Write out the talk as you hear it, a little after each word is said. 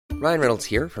Ryan Reynolds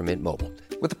here from Mint Mobile.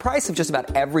 With the price of just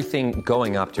about everything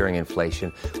going up during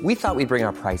inflation, we thought we'd bring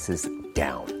our prices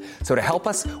down. So to help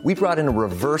us, we brought in a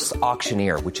reverse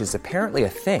auctioneer, which is apparently a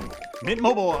thing. Mint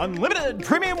Mobile Unlimited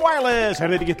Premium Wireless. How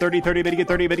to get 30, 30, bit to get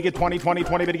 30, bit to get 20, 20,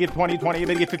 20, bit to get 20, 20,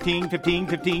 bit to get 15, 15,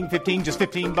 15, 15, just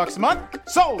 $15 a month?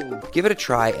 Sold! Give it a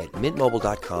try at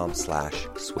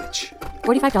mintmobile.com/switch.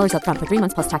 $45 up front for 3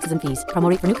 months plus taxes and fees.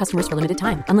 Promo rate for new customers for limited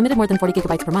time. Unlimited more than 40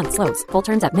 gigabytes per month. Slows full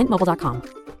terms at mintmobile.com.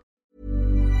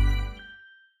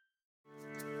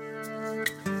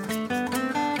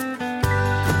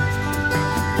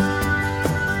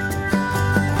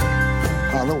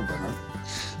 Hallå vänner,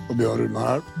 och Björn Rudman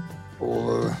här.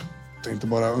 Och tänkte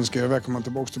bara önska er välkommen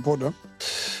tillbaka till podden.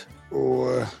 Och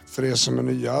för er som är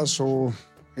nya så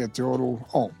heter jag då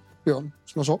Björn,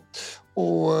 som jag sa.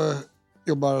 Och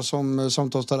jobbar som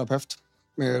samtalsterapeut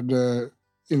med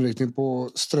inriktning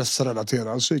på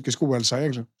stressrelaterad psykisk ohälsa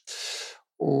egentligen.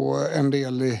 Och en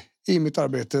del i mitt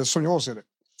arbete, som jag ser det,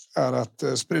 är att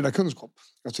sprida kunskap.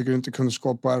 Jag tycker inte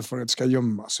kunskap och erfarenhet ska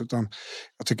gömmas, utan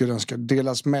jag tycker den ska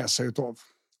delas med sig utav.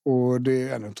 Och det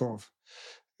är en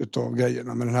utav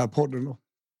grejerna med den här podden då.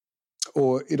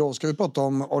 Och idag ska vi prata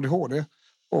om ADHD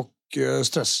och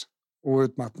stress och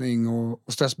utmattning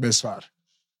och stressbesvär.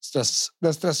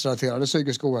 Den stressrelaterade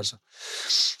psykiska ohälsa.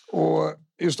 Och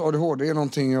just ADHD är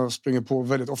någonting jag springer på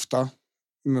väldigt ofta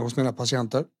hos mina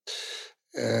patienter.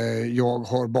 Jag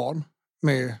har barn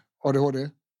med ADHD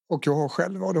och jag har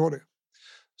själv ADHD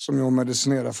som jag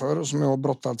medicinerar för och som jag har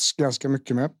brottats ganska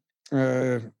mycket med.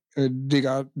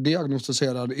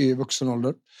 Diagnostiserad i vuxen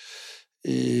ålder.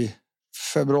 I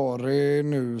februari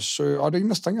nu så det är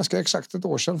nästan ganska exakt ett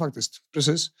år sedan faktiskt.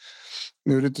 Precis.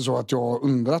 Nu är det inte så att jag har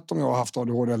undrat om jag har haft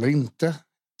ADHD eller inte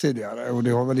tidigare, och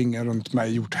det har väl ingen runt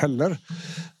mig gjort heller.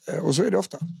 Och så är det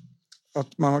ofta.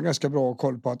 Att man har ganska bra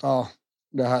koll på att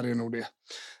det här är nog det.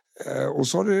 Och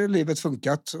så har det livet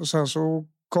funkat, och sen så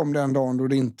kom det en dag då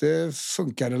det inte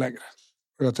funkade längre.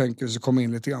 Och jag tänker så komma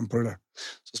in lite grann på det där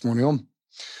så småningom.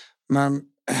 Men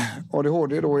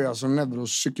ADHD då är alltså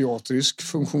neuropsykiatrisk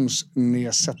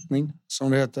funktionsnedsättning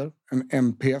som det heter. En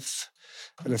MPF.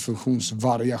 Eller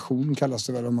funktionsvariation kallas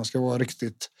det väl om man ska vara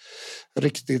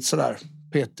riktigt sådär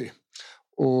petig.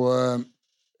 Och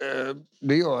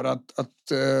det gör att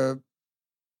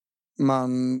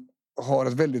man har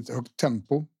ett väldigt högt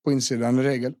tempo på insidan i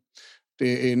regel.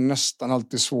 Det är nästan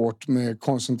alltid svårt med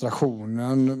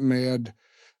koncentrationen, med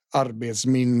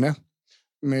arbetsminne,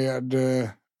 med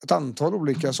ett antal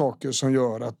olika saker som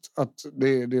gör att det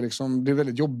är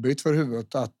väldigt jobbigt för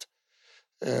huvudet att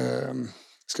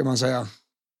ska man säga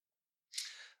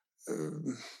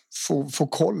få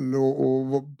koll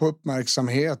och på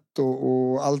uppmärksamhet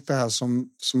och allt det här som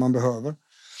man behöver.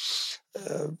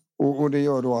 Och det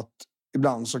gör då att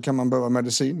ibland så kan man behöva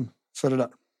medicin för det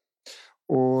där.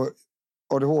 Och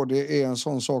ADHD är en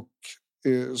sån sak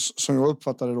som jag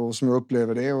uppfattar det då, som jag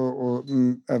upplever det och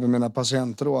även mina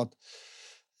patienter då, att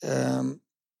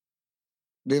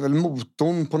det är väl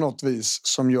motorn på något vis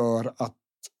som gör att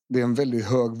det är en väldigt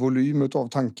hög volym av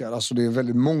tankar. Alltså det är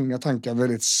väldigt många tankar,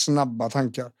 väldigt snabba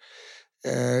tankar.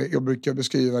 Jag brukar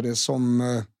beskriva det som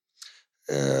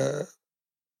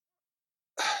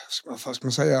vad ska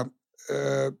man säga,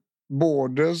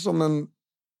 både som en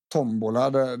tombola,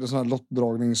 det är en sån här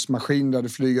lottdragningsmaskin där det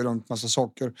flyger runt massa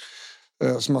saker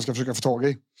som man ska försöka få tag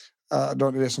i.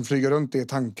 Det som flyger runt är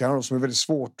tankarna då, som är väldigt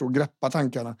svårt att greppa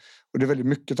tankarna. Och det är väldigt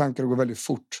mycket tankar och går väldigt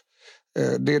fort.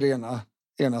 Det är det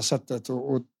ena sättet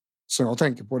och som jag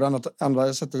tänker på. Det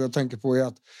andra sättet jag tänker på är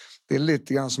att det är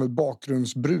lite grann som ett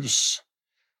bakgrundsbrus.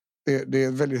 Det är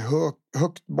ett väldigt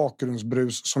högt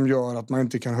bakgrundsbrus som gör att man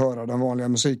inte kan höra den vanliga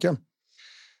musiken.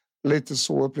 Lite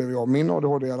så upplever jag min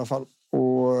ADHD i alla fall.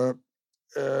 Och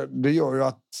det gör ju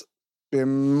att det är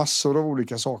massor av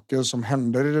olika saker som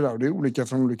händer i det där. Och det är olika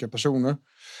från olika personer.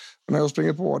 Och när jag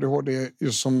springer på ADHD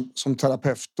just som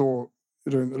terapeut då,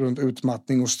 runt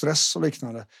utmattning och stress och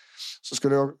liknande, så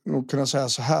skulle jag nog kunna säga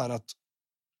så här att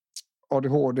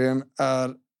ADHD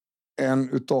är en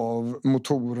utav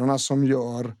motorerna som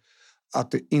gör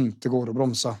att det inte går att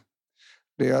bromsa.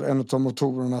 Det är en utav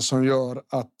motorerna som gör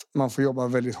att man får jobba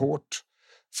väldigt hårt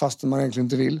fast man egentligen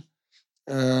inte vill.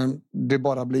 Det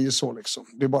bara blir så liksom.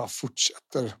 Det bara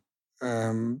fortsätter.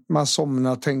 Man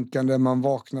somnar tänkande, man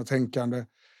vaknar tänkande.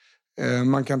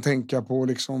 Man kan tänka på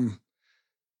liksom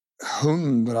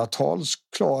hundratals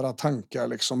klara tankar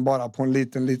liksom bara på en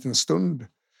liten stund.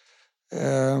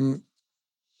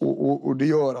 Och det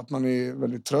gör att man är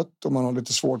väldigt trött och man har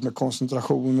lite svårt med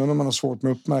koncentrationen och man har svårt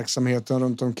med uppmärksamheten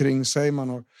runt omkring sig. Man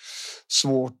har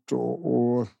svårt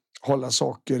hålla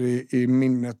saker i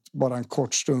minnet bara en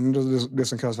kort stund, det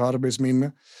som kallas för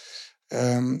arbetsminne.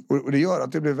 Och det gör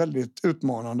att det blir väldigt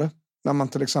utmanande när man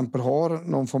till exempel har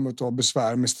någon form av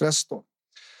besvär med stress då.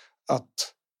 Att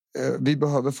vi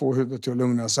behöver få huvudet till att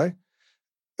lugna sig.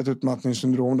 Ett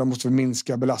utmattningssyndrom, där måste vi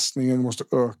minska belastningen, vi måste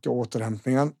öka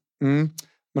återhämtningen.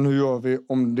 Men hur gör vi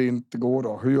om det inte går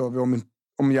då? Hur gör vi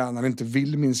om hjärnan inte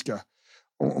vill minska?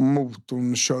 Om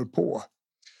motorn kör på?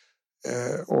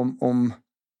 Om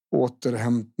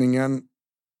återhämtningen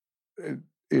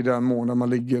i den mån när man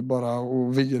ligger bara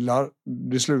och vilar,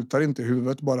 det slutar inte i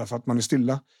huvudet bara för att man är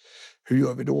stilla. Hur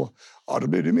gör vi då? Ja, då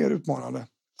blir det mer utmanande.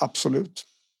 Absolut.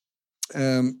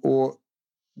 Och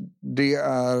det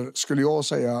är, skulle jag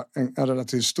säga, en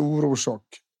relativt stor orsak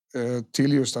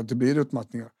till just att det blir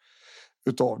utmattningar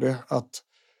utav det. Att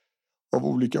av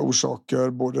olika orsaker,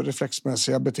 både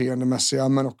reflexmässiga, beteendemässiga,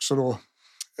 men också då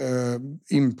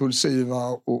impulsiva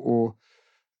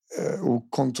och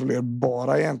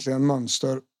kontrollerbara egentligen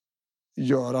mönster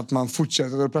gör att man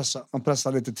fortsätter att pressa. Man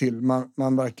pressar lite till.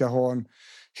 Man verkar ha en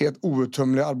helt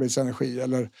outtömlig arbetsenergi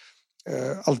eller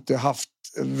alltid haft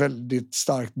väldigt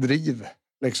starkt driv.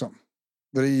 Liksom.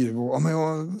 Driv och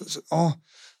jag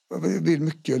vill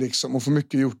mycket liksom, och få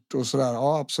mycket gjort och sådär.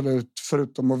 Ja, absolut.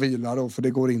 Förutom att vila då, för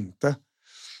det går inte.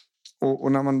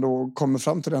 Och när man då kommer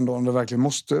fram till den dagen det verkligen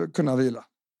måste kunna vila,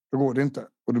 då går det inte.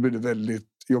 Och då blir det väldigt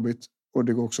jobbigt. Och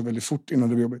det går också väldigt fort innan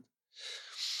det blir jobbigt.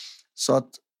 Så att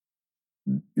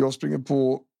jag springer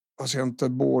på patienter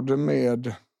både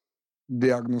med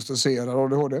diagnostiserad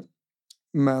ADHD,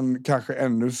 men kanske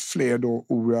ännu fler då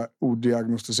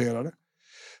odiagnostiserade.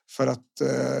 För att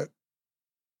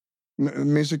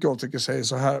min psykiatriker säger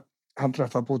så här, han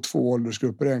träffar på 2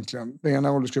 åldersgrupper egentligen. Den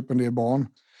ena åldersgruppen, det är barn.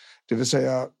 Det vill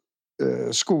säga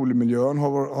skolmiljön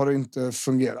har inte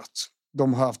fungerat.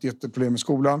 De har haft jätteproblem i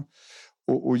skolan.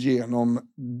 Och genom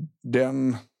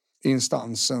den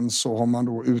instansen så har man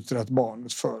då utrett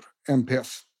barnet för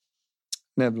NPF.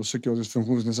 Neuropsykiatrisk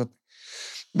funktionsnedsättning.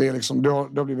 Det är liksom, det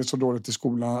har blivit så dåligt i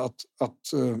skolan att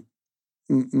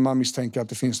man misstänker att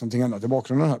det finns någonting annat i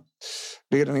bakgrunden här.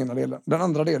 Det är den ena delen. Den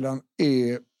andra delen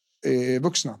är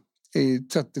vuxna i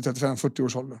 30, 35, 40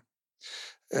 års ålder.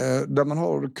 Där man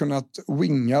har kunnat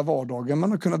winga vardagen,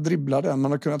 man har kunnat dribbla den,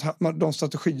 man har kunnat de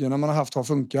strategierna man har haft har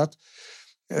funkat.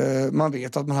 Man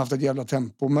vet att man har haft ett jävla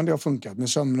tempo, men det har funkat med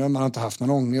sömnen. Man har inte haft någon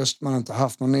ångest, man har inte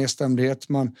haft någon nedstämdhet,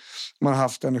 man har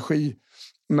haft energi.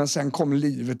 Men sen kom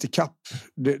livet i kapp.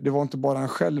 Det var inte bara en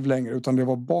själv längre, utan det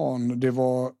var barn, det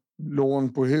var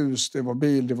lån på hus, det var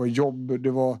bil, det var jobb,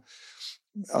 det var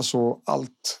alltså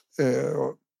allt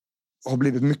har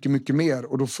blivit mycket, mycket mer.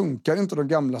 Och då funkar inte de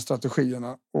gamla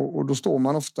strategierna. Och då står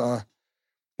man ofta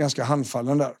ganska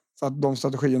handfallen där. För att de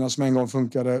strategierna som en gång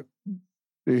funkade,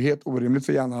 det är helt orimligt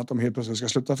för hjärnan att de helt plötsligt ska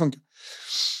sluta funka.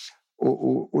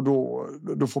 Och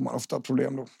då får man ofta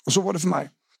problem då. Och så var det för mig.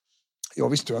 Jag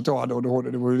visste ju att jag hade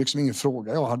ADHD. Det var ju liksom ingen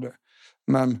fråga jag hade.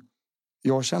 Men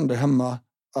jag kände hemma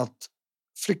att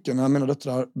flickorna, mina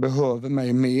döttrar, behöver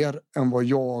mig mer än vad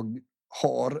jag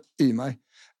har i mig.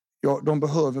 De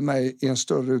behöver mig i en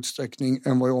större utsträckning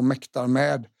än vad jag mäktar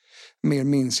med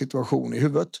min situation i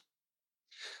huvudet.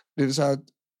 Det vill säga att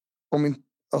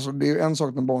alltså det är en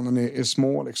sak när barnen är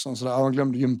små liksom, sådär, jag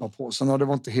glömde gympapåsen och det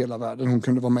var inte hela världen, hon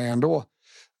kunde vara med ändå.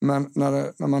 Men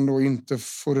när man då inte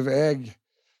får iväg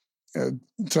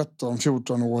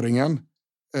 13-14-åringen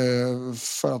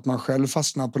för att man själv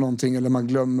fastnar på någonting eller man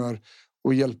glömmer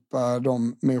att hjälpa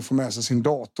dem med att få med sig sin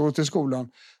dator till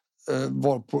skolan,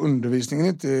 var på undervisningen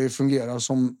inte fungerar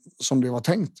som det var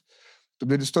tänkt, då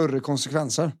blir det större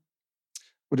konsekvenser.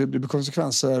 Och det blir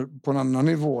konsekvenser på en annan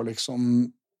nivå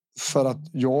liksom, för att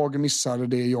jag missade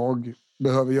det jag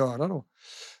behöver göra då.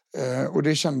 Och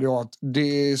det kände jag att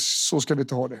så ska vi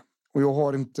inte ha det. Och jag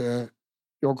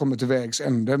har kommit till vägs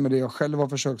ände med det jag själv har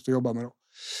försökt att jobba med då.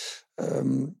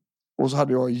 Och så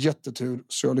hade jag jättetur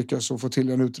så jag lyckades få till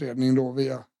en utredning då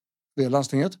via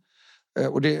landstinget.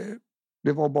 Och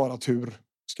det var bara tur,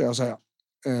 ska jag säga.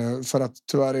 För att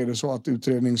tyvärr är det så att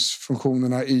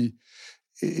utredningsfunktionerna i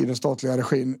den statliga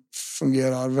regin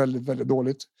fungerar väldigt, väldigt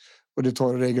dåligt. Och det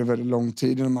tar i regel väldigt lång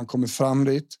tid innan man kommer fram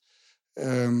dit.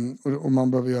 Och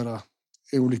man behöver göra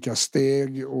olika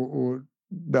steg. Och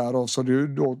därav så har det ju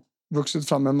då vuxit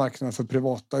fram en marknad för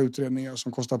privata utredningar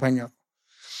som kostar pengar.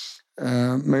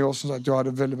 Men jag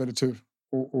hade väldigt, väldigt tur.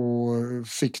 Och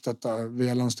fick detta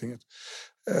via landstinget.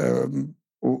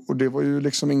 Och det var ju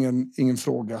liksom ingen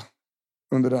fråga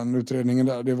under den utredningen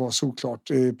där. Det var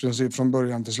såklart i princip från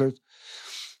början till slut.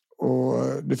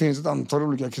 Och det finns ett antal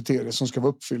olika kriterier som ska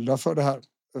vara uppfyllda för det här.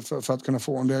 För att kunna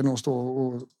få en diagnos då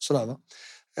och sådär va.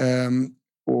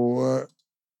 Och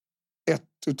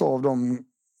ett utav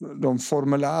de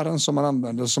formulären som man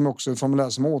använder, som också är formulär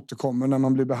som återkommer när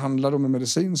man blir behandlad med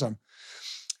medicin sen.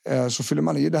 Så fyller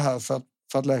man i det här för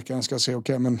att läkaren ska se,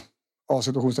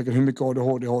 situationstecken, hur mycket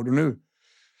ADHD har du nu?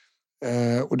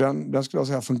 Och den skulle jag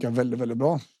säga funkar väldigt, väldigt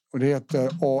bra. Och det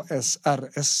heter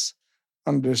ASRS.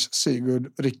 Anders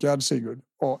Sigurd, Rickard Sigurd.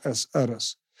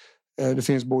 ASRS. Det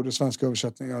finns både svenska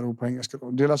översättningar och på engelska.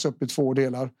 Det delas upp i 2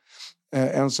 delar.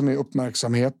 En som är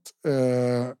uppmärksamhet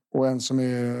och en som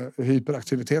är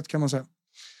hyperaktivitet, kan man säga.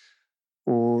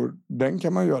 Och den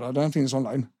kan man göra. Den finns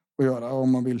online att göra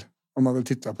om man vill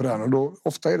titta på den. Och då,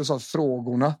 ofta är det så att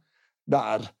frågorna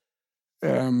där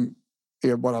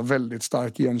är bara väldigt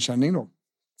stark igenkänning då,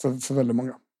 för väldigt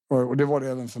många. Och det var det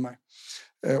även för mig.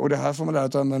 Och det här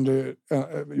formuläret använder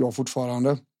jag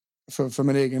fortfarande för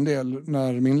min egen del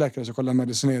när min läkare ska kolla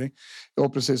medicinering. Jag har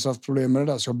precis haft problem med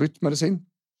det där, så jag har bytt medicin.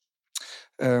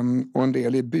 Och en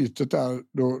del i bytet där,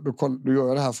 då gör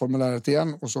jag det här formuläret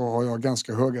igen och så har jag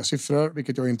ganska höga siffror,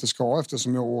 vilket jag inte ska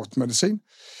eftersom jag åt medicin.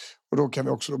 Och då kan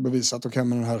vi också bevisa att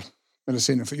den här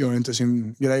medicinen gör inte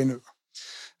sin grej nu.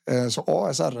 Så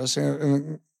ASRS är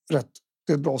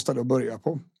det är ett bra ställe att börja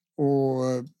på. Och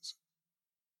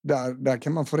där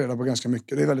kan man få reda på ganska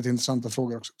mycket. Det är väldigt intressanta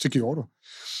frågor också, tycker jag då.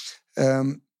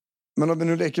 Men om vi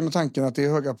nu leker med tanken att det är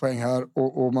höga poäng här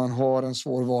och man har en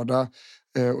svår vardag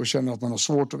och känner att man har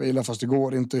svårt att vila fast det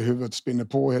går inte, huvudet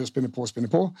spinner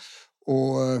på.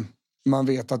 Och man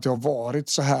vet att det har varit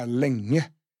så här länge.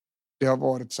 Det har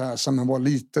varit så här sedan man var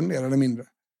liten, mer eller mindre.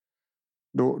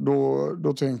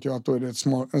 Då tänker jag att då är det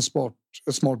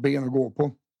ett smart ben att gå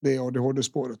på. Det är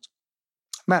ADHD-spåret.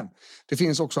 Men det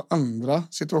finns också andra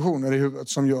situationer i huvudet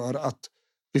som gör att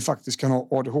vi faktiskt kan ha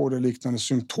ADHD-liknande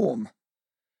symptom.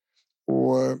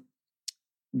 Och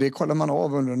det kollar man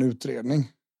av under en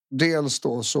utredning. Dels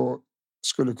då så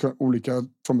skulle olika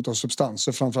former av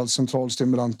substanser, framförallt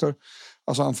centralstimulanter,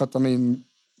 alltså amfetamin,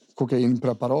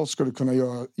 kokainpreparat, skulle kunna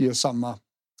ge samma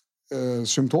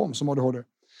symptom som ADHD.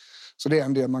 Så det är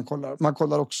en del man kollar. Man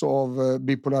kollar också av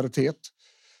bipolaritet.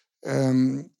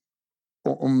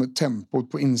 Och om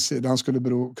tempot på insidan skulle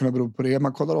kunna bero på det.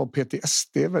 Man kollar av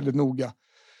PTSD väldigt noga.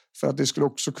 För att det skulle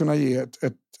också kunna ge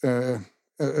ett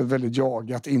väldigt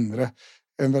jagat inre.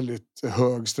 En väldigt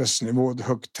hög stressnivå, ett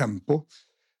högt tempo.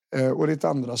 Och lite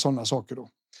andra sådana saker då.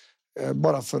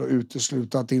 Bara för att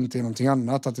utesluta att det inte är någonting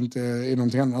annat. Att det inte är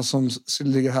någonting annat som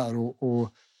ligger här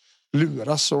och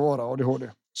luras att vara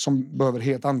ADHD. Som behöver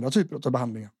helt andra typer av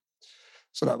behandlingar.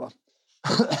 Sådär va.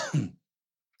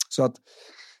 Så att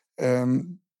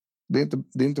det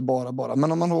är inte bara.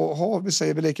 Men om man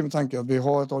har, vi leker med tanken att vi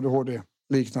har ett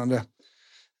ADHD-liknande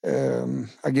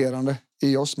agerande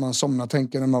i oss. Man somnar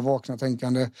tänkande, man vaknar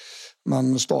tänkande.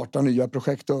 Man startar nya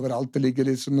projekt överallt. Det ligger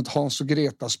liksom ett Hans och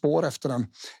Greta-spår efter den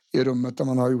i rummet där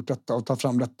man har gjort detta och tar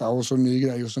fram detta. Och så ny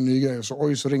grej och så ny grej. Och så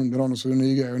oj, så ringde någon och så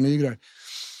ny grej och ny grej.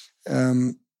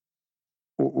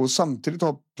 Och samtidigt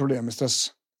ha problem med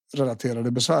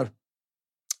stressrelaterade besvär.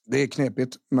 Det är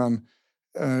knepigt, men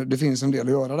det finns en del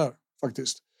att göra där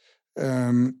faktiskt.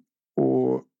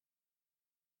 Och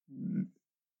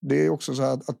det är också så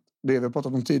här att det vi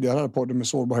pratat om tidigare här på podden med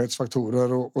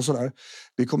sårbarhetsfaktorer och sådär.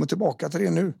 Vi kommer tillbaka till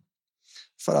det nu.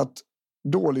 För att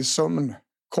dålig sömn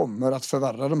kommer att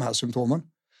förvärra de här symptomen.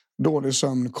 Dålig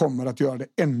sömn kommer att göra det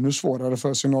ännu svårare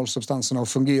för signalsubstanserna att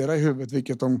fungera i huvudet,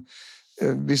 vilket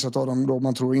vissa av dem då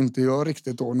man tror inte gör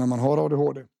riktigt då när man har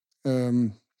ADHD.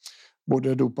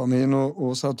 Både dopamin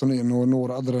och serotonin och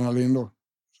noradrenalin då.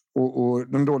 Och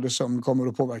den dåliga sömn kommer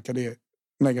att påverka det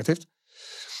negativt.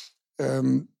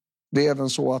 Det är även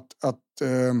så att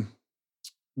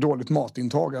dåligt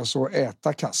matintag, alltså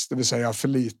äta kast, det vill säga för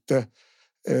lite,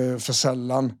 för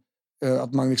sällan,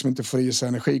 att man liksom inte får i sig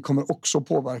energi, kommer också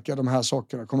påverka de här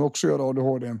sakerna. Kommer också göra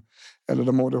ADHD eller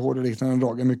de ADHD-liknande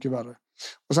dragen mycket värre.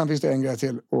 Och sen finns det en grej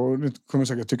till, och nu kommer jag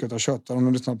säkert tycka att jag tjötar om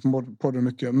jag lyssnar på det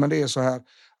mycket, men det är så här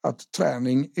att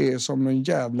träning är som en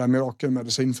jävla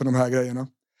mirakelmedicin för de här grejerna.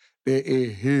 Det är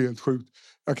helt sjukt.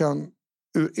 Jag kan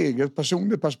ur eget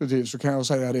personligt perspektiv så kan jag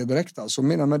säga det direkt. Alltså,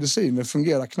 mina mediciner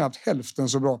fungerar knappt hälften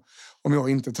så bra om jag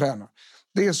inte tränar.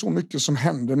 Det är så mycket som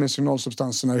händer med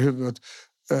signalsubstanserna i huvudet,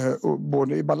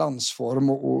 både i balansform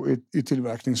och i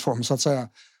tillverkningsform så att säga,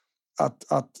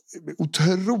 att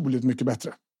otroligt mycket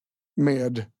bättre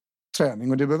med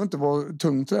träning. Och det behöver inte vara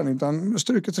tung träning utan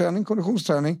styrketräning,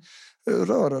 konditionsträning,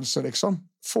 rörelse liksom,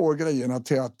 får grejerna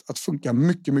till att funka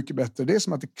mycket, mycket bättre. Det är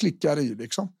som att det klickar i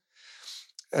liksom.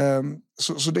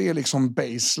 Så det är liksom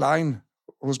baseline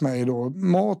hos mig då.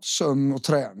 Mat, sömn och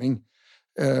träning.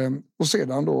 Och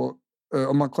sedan då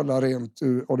om man kollar rent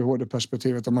ur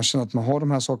ADHD-perspektivet, om man känner att man har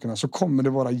de här sakerna, så kommer det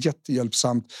vara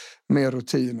jättehjälpsamt med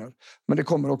rutiner. Men det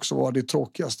kommer också vara det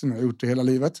tråkigaste jag har gjort i hela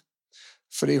livet.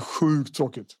 För det är sjukt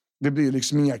tråkigt. Det blir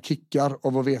liksom inga kickar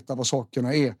av att veta vad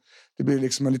sakerna är. Det blir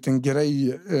liksom en liten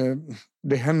grej.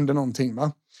 Det händer någonting,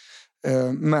 va?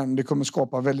 Men det kommer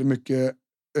skapa väldigt mycket.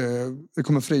 Det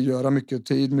kommer frigöra mycket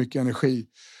tid, mycket energi.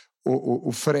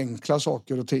 Och förenkla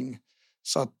saker och ting.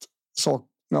 Så att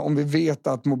om vi vet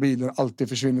att mobilen alltid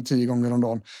försvinner 10 gånger om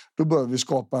dagen, då bör vi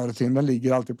skapa en rutin. Den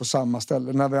ligger alltid på samma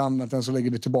ställe. När vi har använt den så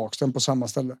lägger vi tillbaka den på samma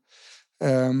ställe.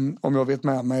 Om jag vet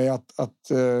med mig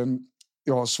att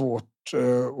jag har svårt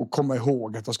att komma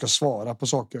ihåg att jag ska svara på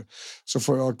saker, så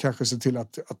får jag kanske se till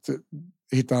att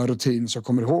hitta en rutin så jag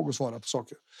kommer ihåg att svara på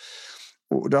saker.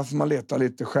 Och där får man leta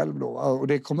lite själv då. Och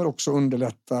det kommer också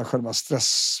underlätta själva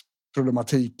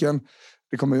stressproblematiken.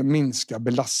 Det kommer minska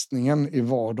belastningen i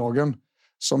vardagen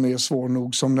som är svår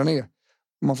nog som den är.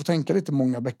 Man får tänka lite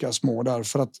många bäckar små där,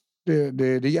 för att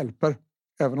det hjälper.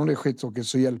 Även om det är skittråkigt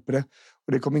så hjälper det.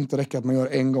 Och det kommer inte räcka att man gör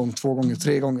 1 gång, 2 gånger,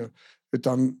 3 gånger.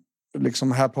 Utan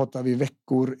liksom här pratar vi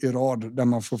veckor i rad där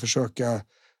man får försöka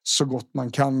så gott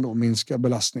man kan då minska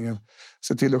belastningen.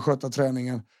 Se till att sköta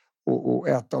träningen och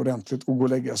äta ordentligt och gå och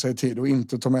lägga sig i tid och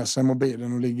inte ta med sig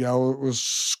mobilen och ligga och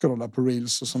scrolla på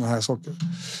reels och såna här saker.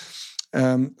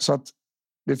 Så att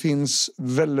det finns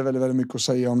väldigt, väldigt, väldigt mycket att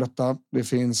säga om detta. Det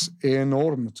finns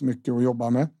enormt mycket att jobba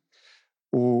med.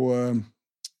 Och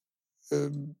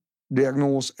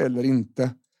diagnos eller inte,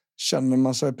 känner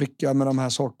man sig prickad med de här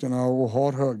sakerna och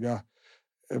har höga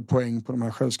poäng på de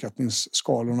här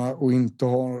självskattningsskalorna och inte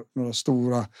har några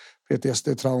stora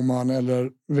PTSD-trauman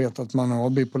eller vet att man har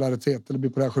bipolaritet eller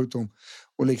bipolär sjukdom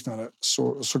och liknande,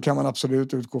 så kan man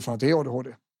absolut utgå från att det är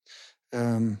ADHD.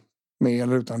 Med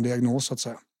eller utan diagnos, så att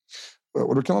säga.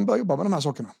 Och då kan man börja jobba med de här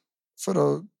sakerna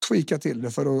för att tweaka till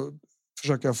det, för att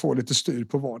försöka få lite styr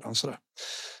på vardagen. Sådär.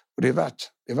 Och det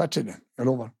är värt tiden, jag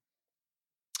lovar.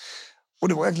 Och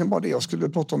det var egentligen bara det jag skulle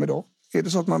prata om idag. Är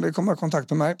det så att man vill komma i kontakt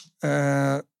med mig,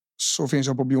 så finns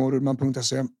jag på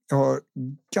bjornrudman.se. Jag har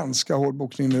ganska hård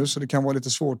bokning nu, så det kan vara lite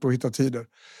svårt att hitta tider.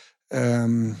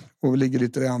 Och vi ligger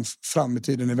lite redan fram i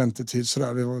tiden i väntetid.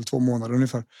 Sådär. Vi var väl 2 månader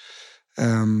ungefär.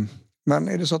 Men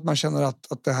är det så att man känner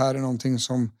att det här är någonting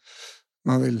som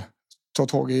man vill ta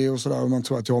tag i och sådär, och man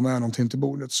tror att jag har med någonting till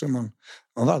bordet, så är man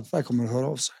väldigt välkommen att höra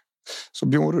av sig. Så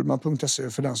bjornrudman.se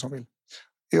för den som vill.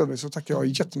 I övrigt så tackar jag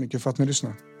jättemycket för att ni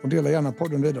lyssnar. Och dela gärna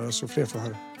podden vidare så fler får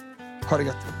höra. Ha det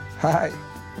gött. Hej!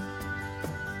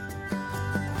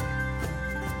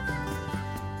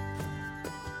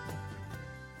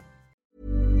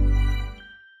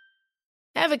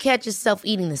 Ever catch yourself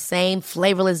eating the same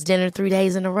flavorless dinner 3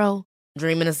 days in a row?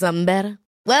 Dreaming of something better?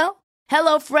 Well,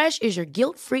 HelloFresh is your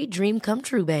guilt-free dream come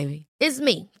true, baby. It's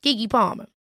me, Keke Palmer.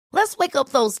 Let's wake up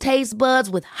those taste buds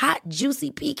with hot,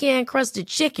 juicy pecan-crusted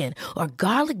chicken or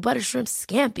garlic butter shrimp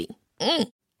scampi.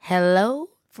 Hello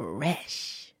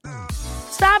Fresh.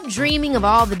 Stop dreaming of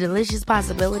all the delicious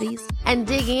possibilities and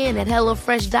dig in at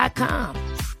HelloFresh.com.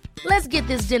 Let's get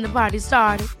this dinner party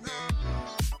started.